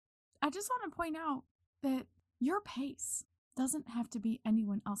I just want to point out that your pace doesn't have to be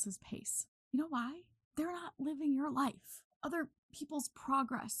anyone else's pace. You know why? They're not living your life. Other people's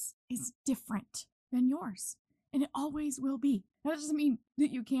progress is different than yours, and it always will be. That doesn't mean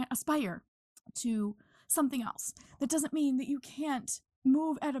that you can't aspire to something else. That doesn't mean that you can't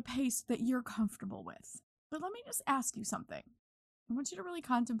move at a pace that you're comfortable with. But let me just ask you something. I want you to really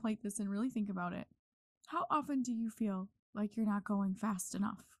contemplate this and really think about it. How often do you feel like you're not going fast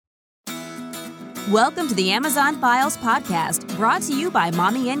enough? Welcome to the Amazon Files podcast, brought to you by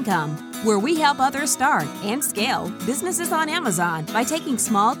Mommy Income, where we help others start and scale businesses on Amazon by taking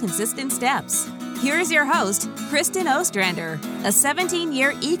small, consistent steps. Here is your host, Kristen Ostrander, a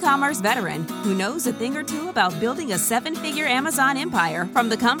 17-year e-commerce veteran who knows a thing or two about building a 7-figure Amazon empire from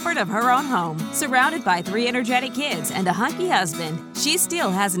the comfort of her own home. Surrounded by 3 energetic kids and a hunky husband, she still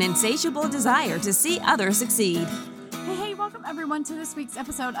has an insatiable desire to see others succeed. Hey, welcome everyone to this week's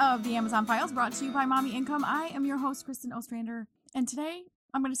episode of the Amazon Files, brought to you by Mommy Income. I am your host, Kristen Ostrander, and today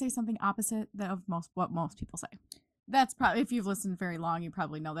I'm going to say something opposite of what most people say. That's probably, if you've listened very long, you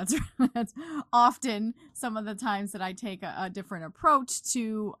probably know that's often some of the times that I take a different approach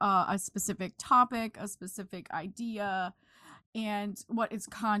to a specific topic, a specific idea, and what is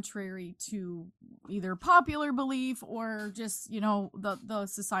contrary to either popular belief or just, the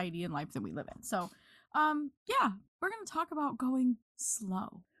society and life that we live in. So, we're going to talk about going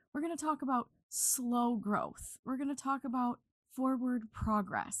slow. We're going to talk about slow growth. We're going to talk about forward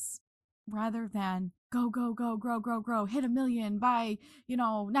progress rather than go, grow, hit 1 million by,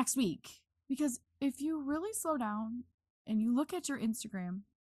 next week. Because if you really slow down and you look at your Instagram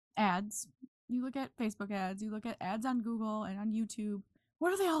ads, you look at Facebook ads, you look at ads on Google and on YouTube,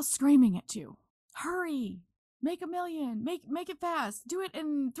 what are they all screaming at you? Hurry, make 1 million, make it fast, do it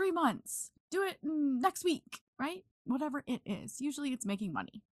in 3 months, do it next week, right? Whatever it is. Usually it's making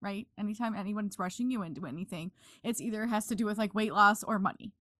money, right? Anytime anyone's rushing you into anything, it's either has to do with like weight loss or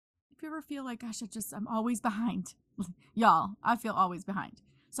money. If you ever feel like, gosh, I'm always behind. Y'all, I feel always behind.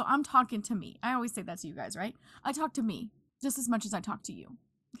 So I'm talking to me. I always say that to you guys, right? I talk to me just as much as I talk to you,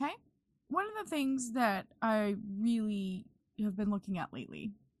 okay? One of the things that I really have been looking at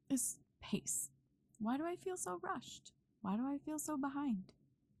lately is pace. Why do I feel so rushed? Why do I feel so behind?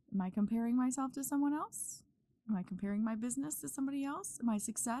 Am I comparing myself to someone else? Am I comparing my business to somebody else? My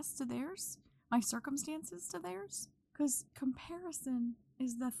success to theirs? My circumstances to theirs? Because comparison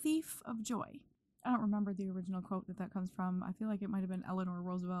is the thief of joy. I don't remember the original quote that comes from. I feel like it might have been Eleanor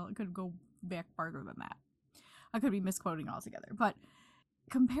Roosevelt. It could go back farther than that. I could be misquoting altogether. But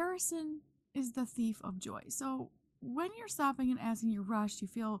comparison is the thief of joy. So when you're stopping and asking, you're rushed, you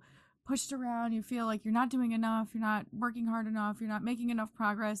feel pushed around, you feel like you're not doing enough, you're not working hard enough, you're not making enough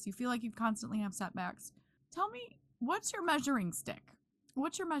progress, you feel like you constantly have setbacks. Tell me, what's your measuring stick?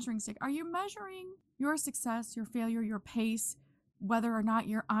 What's your measuring stick? Are you measuring your success, your failure, your pace, whether or not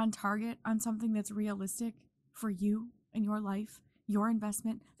you're on target on something that's realistic for you and your life, your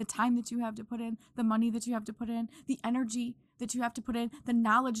investment, the time that you have to put in, the money that you have to put in, the energy that you have to put in, the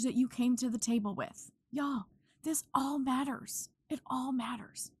knowledge that you came to the table with? Y'all, this all matters. It all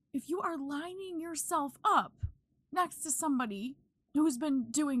matters. If you are lining yourself up next to somebody who's been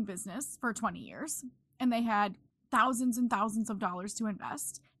doing business for 20 years and they had thousands and thousands of dollars to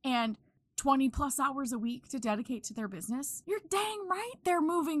invest and 20 plus hours a week to dedicate to their business, you're dang right they're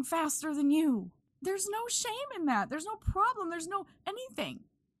moving faster than you. There's no shame in that. There's no problem. There's no anything.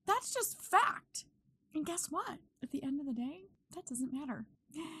 That's just fact. And guess what? At the end of the day, that doesn't matter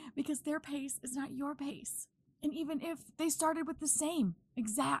because their pace is not your pace. And even if they started with the same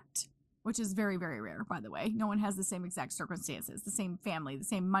exact, which is very, very rare, by the way, no one has the same exact circumstances, the same family, the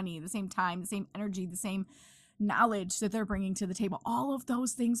same money, the same time, the same energy, the same knowledge that they're bringing to the table. All of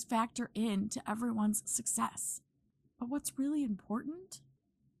those things factor into everyone's success. But what's really important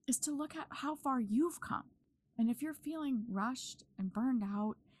is to look at how far you've come. And if you're feeling rushed and burned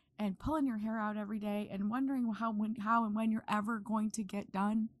out and pulling your hair out every day and wondering how and when you're ever going to get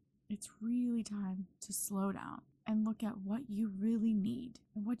done, it's really time to slow down and look at what you really need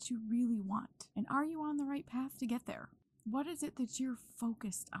and what you really want. And are you on the right path to get there? What is it that you're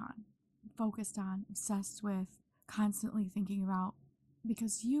focused on, obsessed with, constantly thinking about?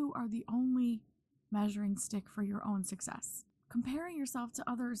 Because you are the only measuring stick for your own success. Comparing yourself to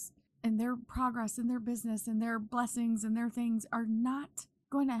others and their progress and their business and their blessings and their things are not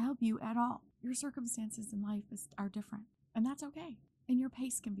going to help you at all. Your circumstances in life are different, and that's okay. And your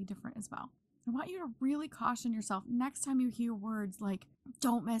pace can be different as well. I want you to really caution yourself next time you hear words like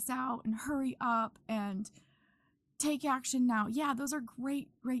don't miss out and hurry up and take action now. Yeah, those are great,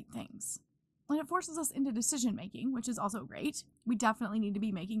 great things. And it forces us into decision making, which is also great. We definitely need to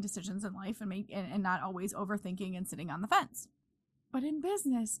be making decisions in life and not always overthinking and sitting on the fence. But in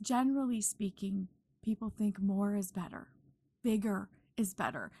business, generally speaking, people think more is better, bigger is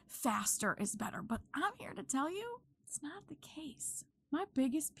better, faster is better. But I'm here to tell you it's not the case. My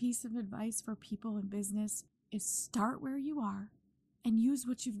biggest piece of advice for people in business is start where you are and use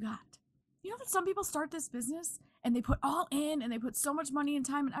what you've got. You know that some people start this business and they put all in and they put so much money and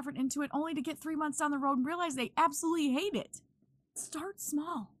time and effort into it only to get 3 months down the road and realize they absolutely hate it. Start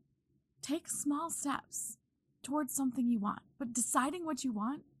small. Take small steps towards something you want. But deciding what you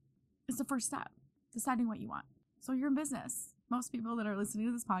want is the first step. Deciding what you want. So you're in business. Most people that are listening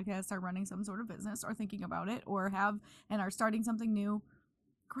to this podcast are running some sort of business or thinking about it or have and are starting something new.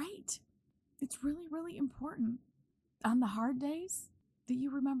 Great. It's really, really important on the hard days that you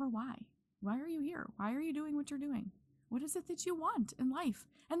remember why. Why are you here? Why are you doing what you're doing? What is it that you want in life?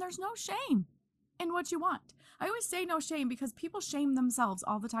 And there's no shame in what you want. I always say no shame because people shame themselves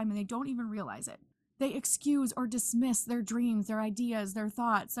all the time and they don't even realize it. They excuse or dismiss their dreams, their ideas, their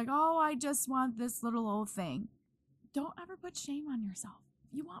thoughts. Like, oh, I just want this little old thing. Don't ever put shame on yourself.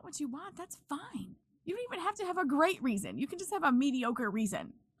 If you want what you want, that's fine. You don't even have to have a great reason. You can just have a mediocre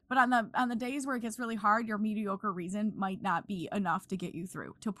reason. But on the days where it gets really hard, your mediocre reason might not be enough to get you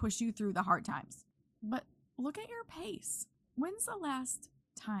through, to push you through the hard times. But look at your pace. When's the last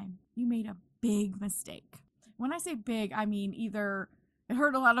time you made a big mistake? When I say big, I mean either it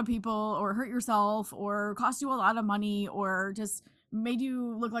hurt a lot of people or hurt yourself or cost you a lot of money or just made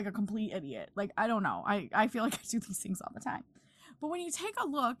you look like a complete idiot. Like, I don't know. I feel like I do these things all the time. But when you take a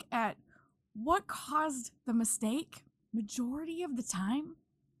look at what caused the mistake, majority of the time,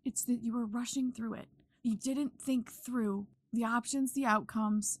 it's that you were rushing through it. You didn't think through the options, the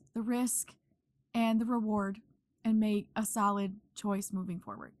outcomes, the risk, and the reward, and make a solid choice moving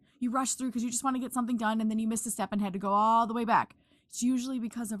forward. You rush through because you just want to get something done, and then you missed a step and had to go all the way back. It's usually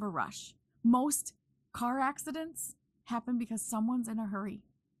because of a rush. Most car accidents happen because someone's in a hurry,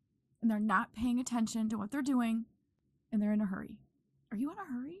 and they're not paying attention to what they're doing, and they're in a hurry. Are you in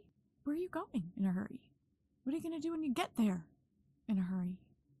a hurry? Where are you going in a hurry? What are you going to do when you get there in a hurry?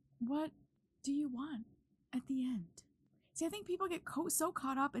 What do you want at the end? See, I think people get so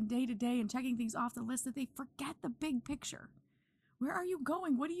caught up in day to day and checking things off the list that they forget the big picture. Where are you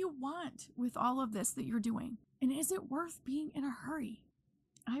going? What do you want with all of this that you're doing? And is it worth being in a hurry?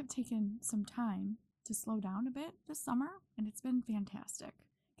 I have taken some time to slow down a bit this summer, and it's been fantastic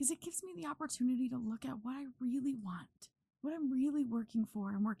because it gives me the opportunity to look at what I really want, what I'm really working for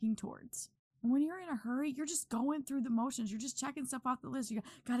and working towards. And when you're in a hurry, you're just going through the motions. You're just checking stuff off the list. You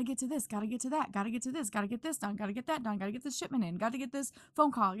got to get to this, got to get to that, got to get to this, got to get this done, got to get that done, got to get this shipment in, got to get this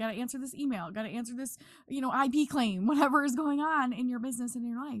phone call, got to answer this email, got to answer this, IP claim, whatever is going on in your business and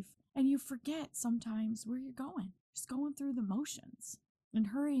your life. And you forget sometimes where you're going, just going through the motions and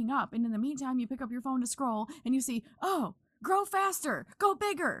hurrying up. And in the meantime, you pick up your phone to scroll and you see, oh, grow faster, go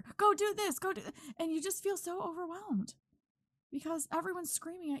bigger, go do this, and you just feel so overwhelmed. Because everyone's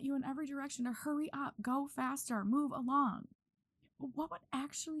screaming at you in every direction to hurry up, go faster, move along. But what would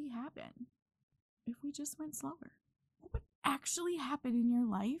actually happen if we just went slower? What would actually happen in your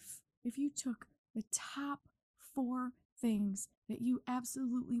life if you took the top 4 things that you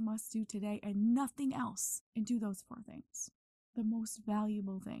absolutely must do today and nothing else and do those 4 things? The most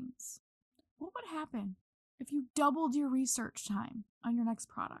valuable things. What would happen if you doubled your research time on your next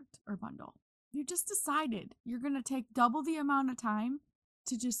product or bundle? You just decided you're going to take double the amount of time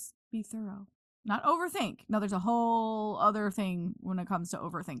to just be thorough. Not overthink. Now, there's a whole other thing when it comes to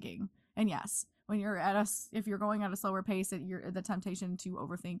overthinking. And yes, when you're if you're going at a slower pace, the temptation to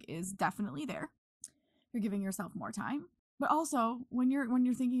overthink is definitely there. You're giving yourself more time. But also, when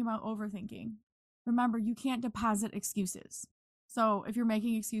you're thinking about overthinking, remember, you can't deposit excuses. So if you're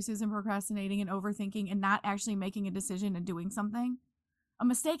making excuses and procrastinating and overthinking and not actually making a decision and doing something, a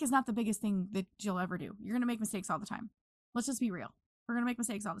mistake is not the biggest thing that you'll ever do. You're going to make mistakes all the time. Let's just be real. We're going to make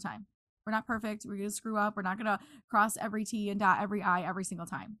mistakes all the time. We're not perfect. We're going to screw up. We're not going to cross every T and dot every I every single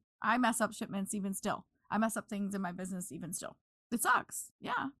time. I mess up shipments even still. I mess up things in my business even still. It sucks.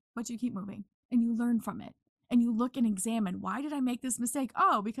 Yeah. But you keep moving and you learn from it. And you look and examine, why did I make this mistake?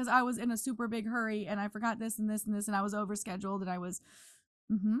 Oh, because I was in a super big hurry and I forgot this and this and this and I was overscheduled and I was,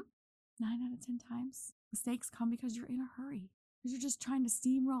 9 out of 10 times. Mistakes come because you're in a hurry. Because you're just trying to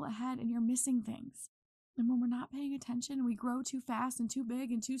steamroll ahead and you're missing things. And when we're not paying attention and we grow too fast and too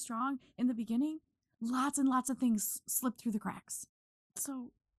big and too strong in the beginning, lots and lots of things slip through the cracks.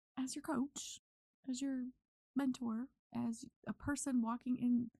 So as your coach, as your mentor, as a person walking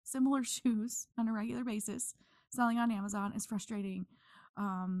in similar shoes on a regular basis, selling on Amazon is frustrating.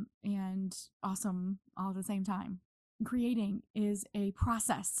 and awesome all at the same time. Creating is a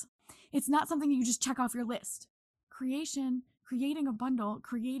process. It's not something you just check off your list. Creating a bundle,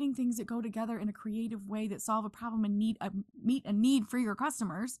 creating things that go together in a creative way that solve a problem and meet a need for your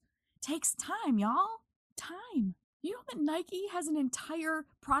customers takes time, y'all. Time. You know that Nike has an entire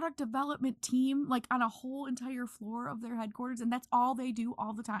product development team, like on a whole entire floor of their headquarters, and that's all they do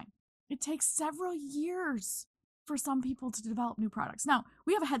all the time. It takes several years for some people to develop new products. Now,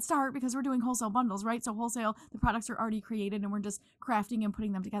 we have a head start because we're doing wholesale bundles, right? So wholesale, the products are already created and we're just crafting and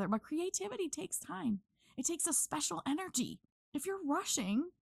putting them together. But creativity takes time. It takes a special energy. If you're rushing,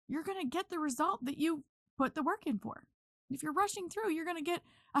 you're going to get the result that you put the work in for. If you're rushing through, you're going to get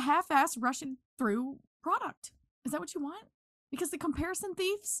a half-assed rushing through product. Is that what you want? Because the comparison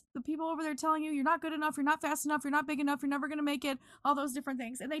thieves, the people over there telling you you're not good enough, you're not fast enough, you're not big enough, you're never going to make it, all those different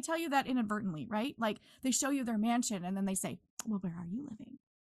things. And they tell you that inadvertently, right? Like they show you their mansion and then they say, well, where are you living?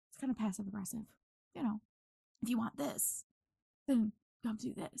 It's kind of passive aggressive. You know, if you want this, then come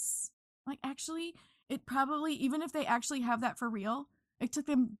do this. Like actually, it probably, even if they actually have that for real, it took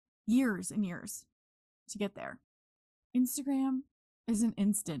them years and years to get there. Instagram is an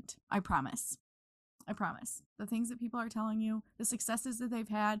instant, I promise. I promise. The things that people are telling you, the successes that they've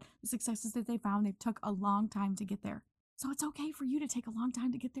had, the successes that they found, they took a long time to get there. So it's okay for you to take a long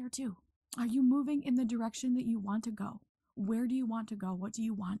time to get there too. Are you moving in the direction that you want to go? Where do you want to go? What do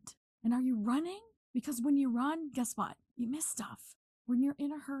you want? And are you running? Because when you run, guess what? You miss stuff. When you're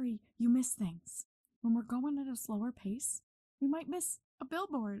in a hurry, you miss things. When we're going at a slower pace, we might miss a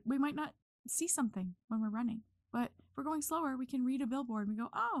billboard. We might not see something when we're running. But if we're going slower, we can read a billboard and we go,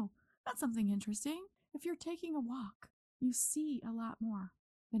 oh, that's something interesting. If you're taking a walk, you see a lot more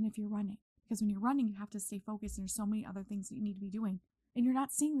than if you're running. Because when you're running, you have to stay focused and there's so many other things that you need to be doing. And you're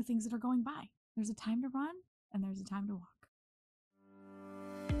not seeing the things that are going by. There's a time to run and there's a time to walk.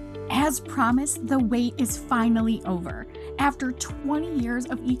 As promised, the wait is finally over. After 20 years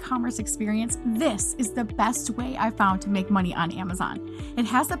of e-commerce experience, this is the best way I found to make money on Amazon. It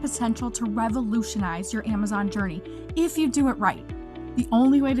has the potential to revolutionize your Amazon journey if you do it right. The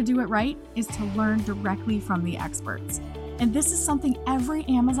only way to do it right is to learn directly from the experts. And this is something every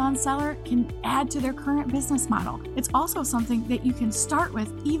Amazon seller can add to their current business model. It's also something that you can start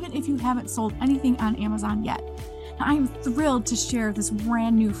with even if you haven't sold anything on Amazon yet. Now, I'm thrilled to share this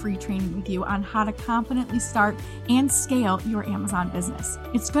brand new free training with you on how to confidently start and scale your Amazon business.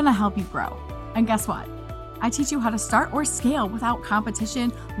 It's going to help you grow. And guess what? I teach you how to start or scale without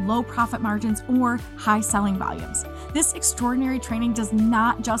competition, low profit margins, or high selling volumes. This extraordinary training does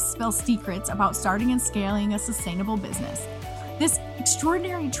not just spill secrets about starting and scaling a sustainable business. This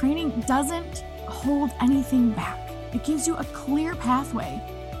extraordinary training doesn't hold anything back. It gives you a clear pathway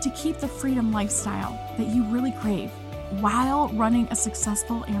to keep the freedom lifestyle that you really crave while running a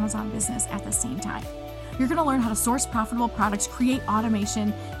successful Amazon business at the same time. You're going to learn how to source profitable products, create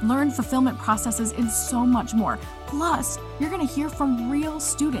automation, learn fulfillment processes, and so much more. Plus, you're going to hear from real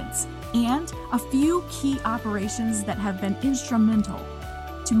students and a few key operations that have been instrumental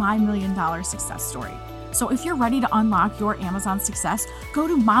to my $1 million success story. So if you're ready to unlock your Amazon success, go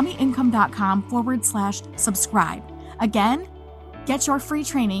to mommyincome.com/subscribe. Again, get your free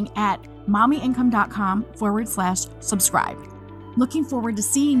training at mommyincome.com/subscribe. Looking forward to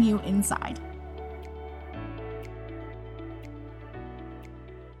seeing you inside.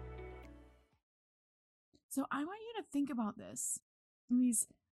 So I want you to think about this. These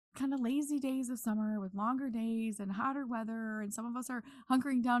kind of lazy days of summer with longer days and hotter weather, and some of us are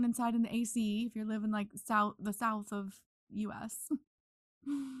hunkering down inside in the AC if you're living like the south of US.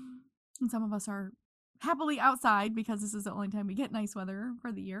 And some of us are happily outside because this is the only time we get nice weather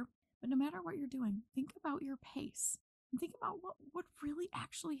for the year. But no matter what you're doing, think about your pace and think about what would really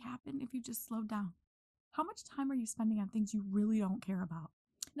actually happen if you just slowed down. How much time are you spending on things you really don't care about?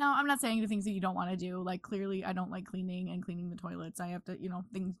 Now, I'm not saying the things that you don't want to do. Like, clearly, I don't like cleaning the toilets. I have to,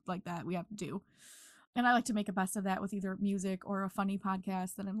 things like that we have to do. And I like to make a best of that with either music or a funny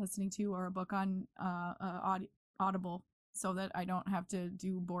podcast that I'm listening to or a book on Audible so that I don't have to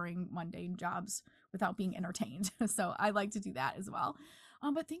do boring, mundane jobs without being entertained. So I like to do that as well.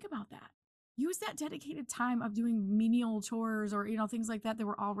 But think about that. Use that dedicated time of doing menial chores or, things like that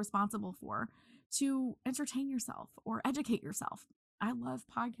we're all responsible for to entertain yourself or educate yourself. I love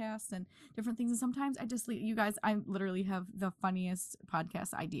podcasts and different things. And sometimes I just leave you guys, I literally have the funniest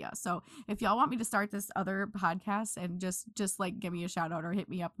podcast idea. So if y'all want me to start this other podcast and just like give me a shout out or hit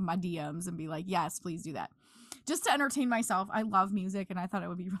me up in my DMs and be like, yes, please do that. Just to entertain myself. I love music and I thought it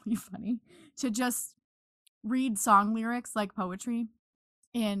would be really funny to just read song lyrics like poetry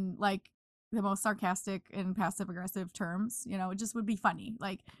in like the most sarcastic and passive aggressive terms. You know, it just would be funny.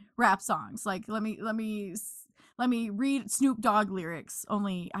 Like rap songs. Like let me read Snoop Dogg lyrics.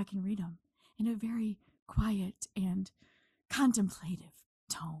 Only I can read them in a very quiet and contemplative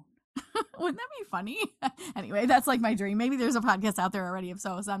tone. Wouldn't that be funny? Anyway, that's like my dream. Maybe there's a podcast out there already. If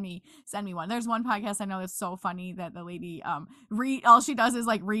so, send me one. There's one podcast I know that's so funny that the lady all she does is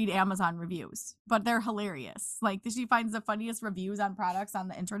like read Amazon reviews, but they're hilarious. Like she finds the funniest reviews on products on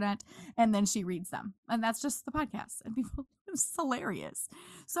the internet and then she reads them. And that's just the podcast. And people, it's hilarious.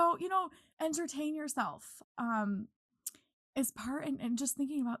 So, you know, entertain yourself is part and just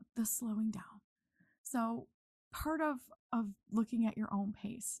thinking about the slowing down. So part of looking at your own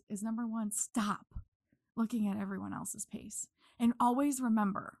pace is number one, stop looking at everyone else's pace. And always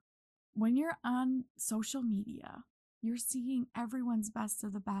remember, when you're on social media, you're seeing everyone's best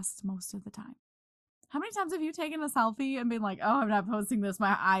of the best most of the time. How many times have you taken a selfie and been like, oh, I'm not posting this,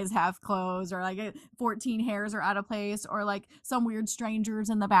 my eyes half closed, or like 14 hairs are out of place, or like some weird strangers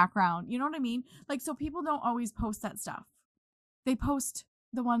in the background? You know what I mean? Like, so people don't always post that stuff. They post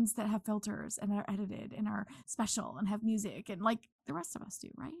the ones that have filters and are edited and are special and have music and like the rest of us do,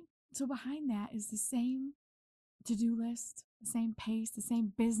 right? So behind that is the same to-do list, the same pace, the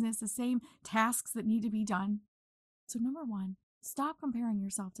same business, the same tasks that need to be done. So number one, stop comparing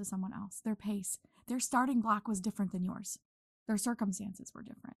yourself to someone else. Their pace, their starting block was different than yours. Their circumstances were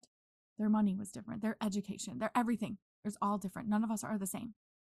different. Their money was different. Their education, their everything is all different. None of us are the same.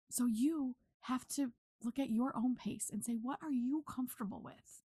 So you have to look at your own pace and say, what are you comfortable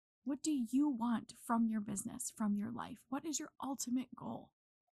with? What do you want from your business, from your life? What is your ultimate goal?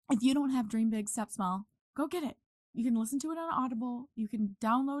 If you don't have Dream Big, Step Small, go get it. You can listen to it on Audible. You can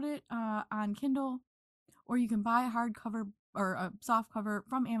download it on Kindle, or you can buy a hardcover or a soft cover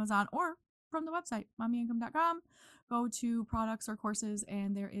from Amazon or from the website, mommyincome.com. Go to products or courses,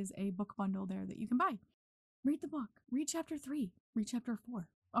 and there is a book bundle there that you can buy. Read the book. Read chapter 3. Read chapter 4.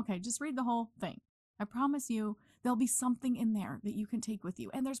 Okay, just read the whole thing. I promise you there'll be something in there that you can take with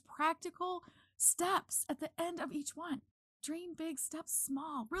you. And there's practical steps at the end of each one. Dream big, step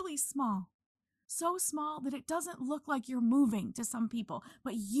small, really small. So small that it doesn't look like you're moving to some people,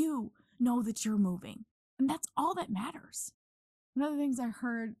 but you know that you're moving. And that's all that matters. One of the things I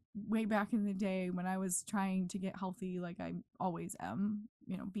heard way back in the day when I was trying to get healthy, like I always am,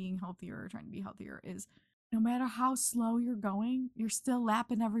 you know, being healthier, trying to be healthier, is no matter how slow you're going, you're still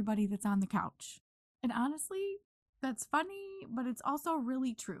lapping everybody that's on the couch. And honestly, that's funny, but it's also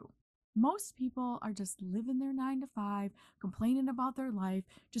really true. Most people are just living their 9 to 5, complaining about their life,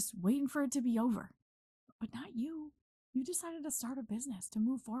 just waiting for it to be over. But not you. You decided to start a business to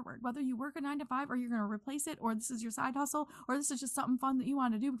move forward. Whether you work a 9 to 5 or you're going to replace it, or this is your side hustle, or this is just something fun that you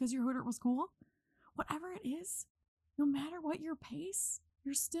want to do because you heard it was cool. Whatever it is, no matter what your pace,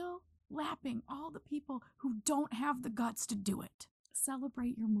 you're still lapping all the people who don't have the guts to do it.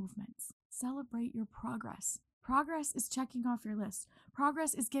 Celebrate your movements. Celebrate your progress. Progress is checking off your list.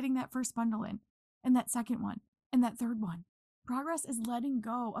 Progress is getting that first bundle in, and that second one, and that third one. Progress is letting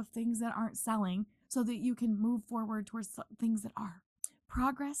go of things that aren't selling so that you can move forward towards things that are.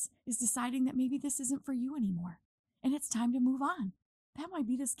 Progress is deciding that maybe this isn't for you anymore, and it's time to move on. That might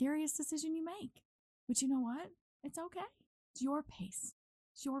be the scariest decision you make. But you know what? It's okay. It's your pace.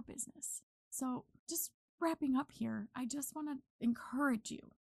 It's your business. So just wrapping up here, I just want to encourage you.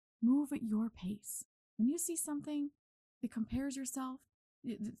 Move at your pace. When you see something that compares yourself,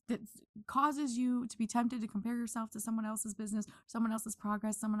 that causes you to be tempted to compare yourself to someone else's business, someone else's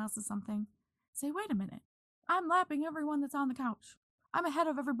progress, someone else's something, say, wait a minute. I'm lapping everyone that's on the couch. I'm ahead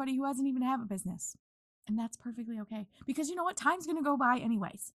of everybody who hasn't even have a business. And that's perfectly okay. Because you know what? Time's going to go by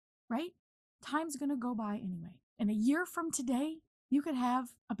anyways, right? Time's going to go by anyway. And a year from today, you could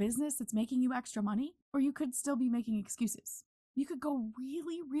have a business that's making you extra money, or you could still be making excuses. You could go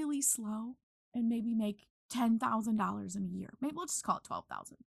really, really slow and maybe make $10,000 in a year. Maybe we'll just call it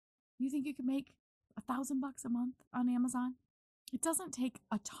 $12,000. You think you could make $1,000 a month on Amazon? It doesn't take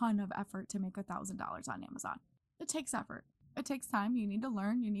a ton of effort to make $1,000 on Amazon. It takes effort. It takes time. You need to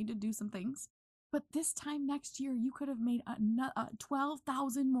learn. You need to do some things. But this time next year, you could have made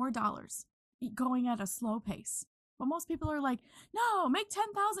 $12,000 more going at a slow pace. But most people are like, no, make $10,000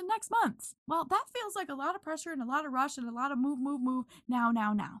 next month. Well, that feels like a lot of pressure and a lot of rush and a lot of move, now.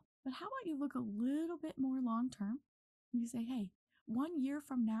 But how about you look a little bit more long term? You say, hey, 1 year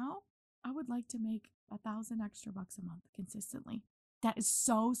from now, I would like to make $1,000 extra bucks a month consistently. That is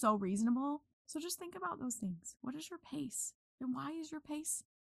so reasonable. So just think about those things. What is your pace? And why is your pace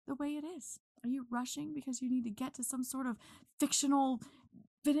the way it is? Are you rushing because you need to get to some sort of fictional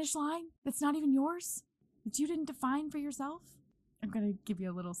finish line that's not even yours? That you didn't define for yourself? I'm going to give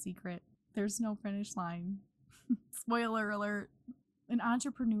you a little secret. There's no finish line. Spoiler alert. In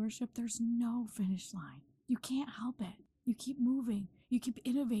entrepreneurship, there's no finish line. You can't help it. You keep moving. You keep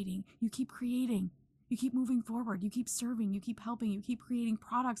innovating. You keep creating. You keep moving forward. You keep serving. You keep helping. You keep creating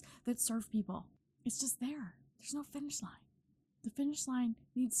products that serve people. It's just there. There's no finish line. The finish line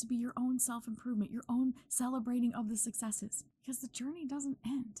needs to be your own self-improvement, your own celebrating of the successes, because the journey doesn't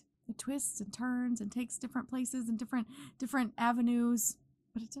end. It twists and turns and takes different places and different avenues,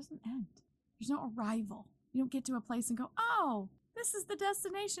 but it doesn't end. There's no arrival. You don't get to a place and go, oh, this is the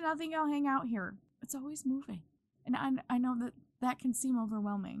destination. I think I'll hang out here. It's always moving. And I know that can seem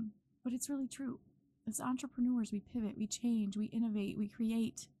overwhelming, but it's really true. As entrepreneurs, we pivot, we change, we innovate, we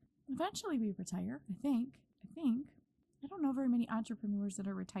create. Eventually we retire, I think. I don't know very many entrepreneurs that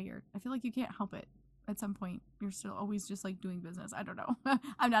are retired. I feel like you can't help it. At some point, you're still always just like doing business. I don't know.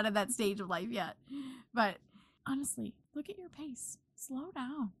 I'm not at that stage of life yet. But honestly, look at your pace. Slow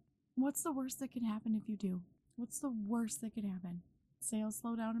down. What's the worst that could happen if you do? What's the worst that could happen? Sales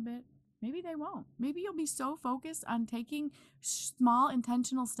slow down a bit? Maybe they won't. Maybe you'll be so focused on taking small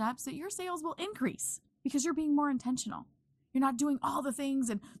intentional steps that your sales will increase because you're being more intentional. You're not doing all the things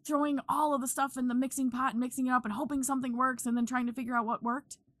and throwing all of the stuff in the mixing pot and mixing it up and hoping something works and then trying to figure out what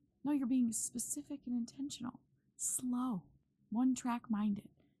worked. No, you're being specific and intentional. Slow. One-track minded.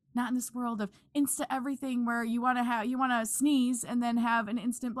 Not in this world of insta everything where you want to sneeze and then have an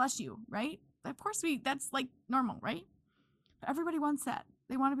instant bless you, right? Of course that's like normal, right? But everybody wants that.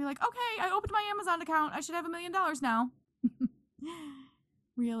 They want to be like, okay, I opened my Amazon account. I should have $1 million now.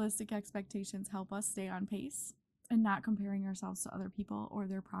 Realistic expectations help us stay on pace and not comparing ourselves to other people or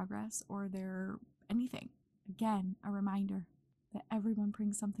their progress or their anything. Again, a reminder that everyone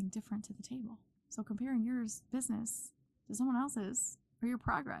brings something different to the table. So comparing your business to someone else's or your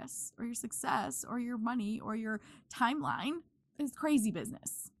progress or your success or your money or your timeline is crazy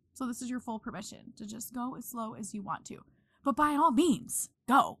business. So this is your full permission to just go as slow as you want to. But by all means,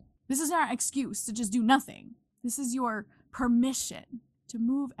 go. This is not an excuse to just do nothing. This is your permission to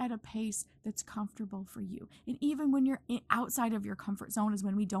move at a pace that's comfortable for you. And even when you're outside of your comfort zone is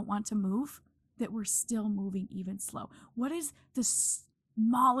when we don't want to move, that we're still moving even slow. What is the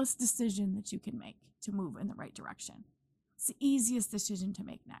smallest decision that you can make to move in the right direction? It's the easiest decision to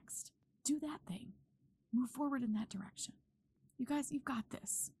make next. Do that thing. Move forward in that direction. You guys, you've got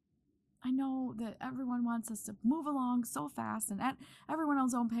this. I know that everyone wants us to move along so fast and at everyone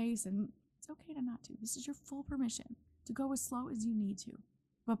else's own pace, and it's okay to not to. This is your full permission to go as slow as you need to.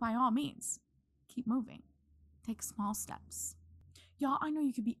 But by all means, keep moving. Take small steps. Y'all, I know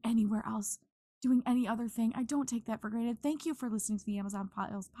you could be anywhere else doing any other thing. I don't take that for granted. Thank you for listening to the Amazon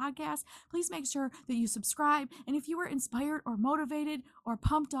Files podcast. Please make sure that you subscribe. And if you were inspired or motivated or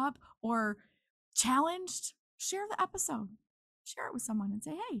pumped up or challenged, share the episode. Share it with someone and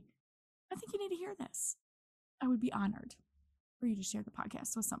say, hey, I think you need to hear this. I would be honored for you to share the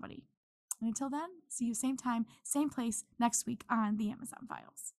podcast with somebody. And until then, see you same time, same place next week on the Amazon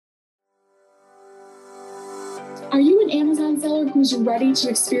Files. Are you an Amazon seller who's ready to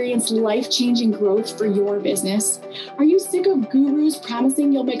experience life-changing growth for your business? Are you sick of gurus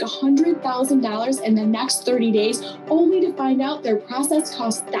promising you'll make $100,000 in the next 30 days only to find out their process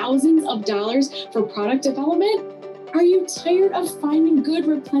costs thousands of dollars for product development? Are you tired of finding good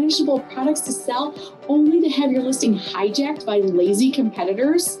replenishable products to sell only to have your listing hijacked by lazy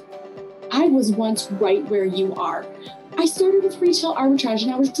competitors? I was once right where you are. I started with retail arbitrage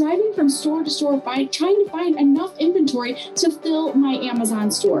and I was driving from store to store trying to find enough inventory to fill my Amazon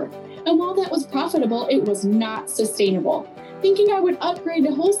store. And while that was profitable, it was not sustainable. Thinking I would upgrade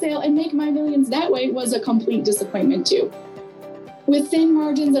to wholesale and make my millions that way was a complete disappointment too. With thin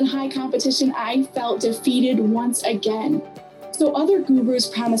margins and high competition, I felt defeated once again. So other gurus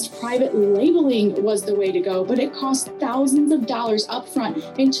promised private labeling was the way to go, but it cost thousands of dollars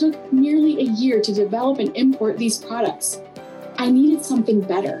upfront and took nearly a year to develop and import these products. I needed something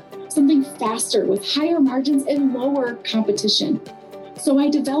better, something faster with higher margins and lower competition. So I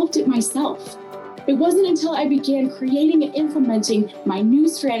developed it myself. It wasn't until I began creating and implementing my new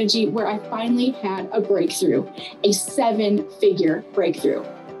strategy where I finally had a breakthrough, a 7-figure breakthrough.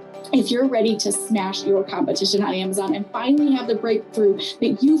 If you're ready to smash your competition on Amazon and finally have the breakthrough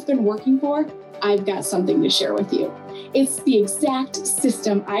that you've been working for, I've got something to share with you. It's the exact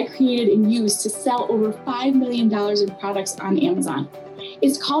system I created and used to sell over $5 million in products on Amazon.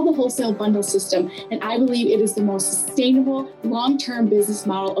 It's called the Wholesale Bundle System, and I believe it is the most sustainable, long-term business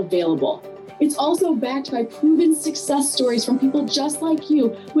model available. It's also backed by proven success stories from people just like you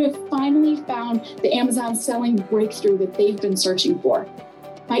who have finally found the Amazon selling breakthrough that they've been searching for.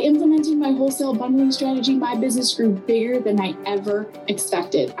 By implementing my wholesale bundling strategy, my business grew bigger than I ever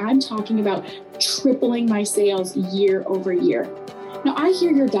expected. I'm talking about tripling my sales year over year. Now, I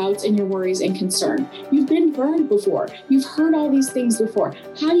hear your doubts and your worries and concern. You've been burned before. You've heard all these things before.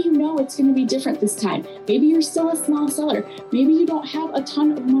 How do you know it's going to be different this time? Maybe you're still a small seller. Maybe you don't have a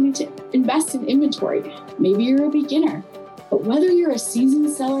ton of money to invest in inventory. Maybe you're a beginner. But whether you're a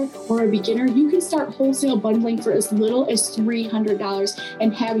seasoned seller or a beginner, you can start wholesale bundling for as little as $300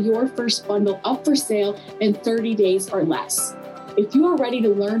 and have your first bundle up for sale in 30 days or less. If you are ready to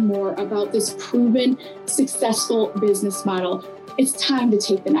learn more about this proven, successful business model, it's time to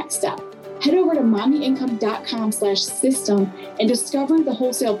take the next step. Head over to mommyincome.com/system and discover the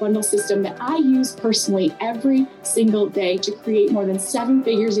wholesale bundle system that I use personally every single day to create more than 7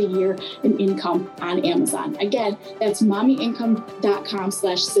 figures a year in income on Amazon. Again, that's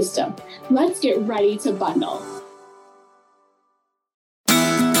mommyincome.com/system. Let's get ready to bundle.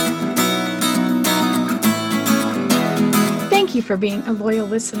 Thank you for being a loyal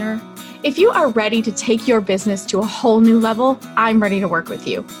listener. If you are ready to take your business to a whole new level, I'm ready to work with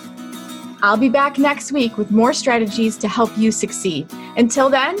you. I'll be back next week with more strategies to help you succeed. Until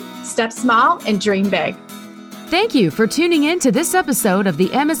then, step small and dream big. Thank you for tuning in to this episode of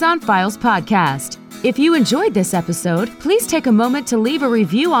the Amazon Files podcast. If you enjoyed this episode, please take a moment to leave a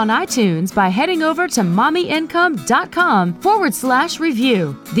review on iTunes by heading over to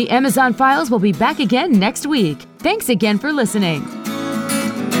mommyincome.com/review. The Amazon Files will be back again next week. Thanks again for listening.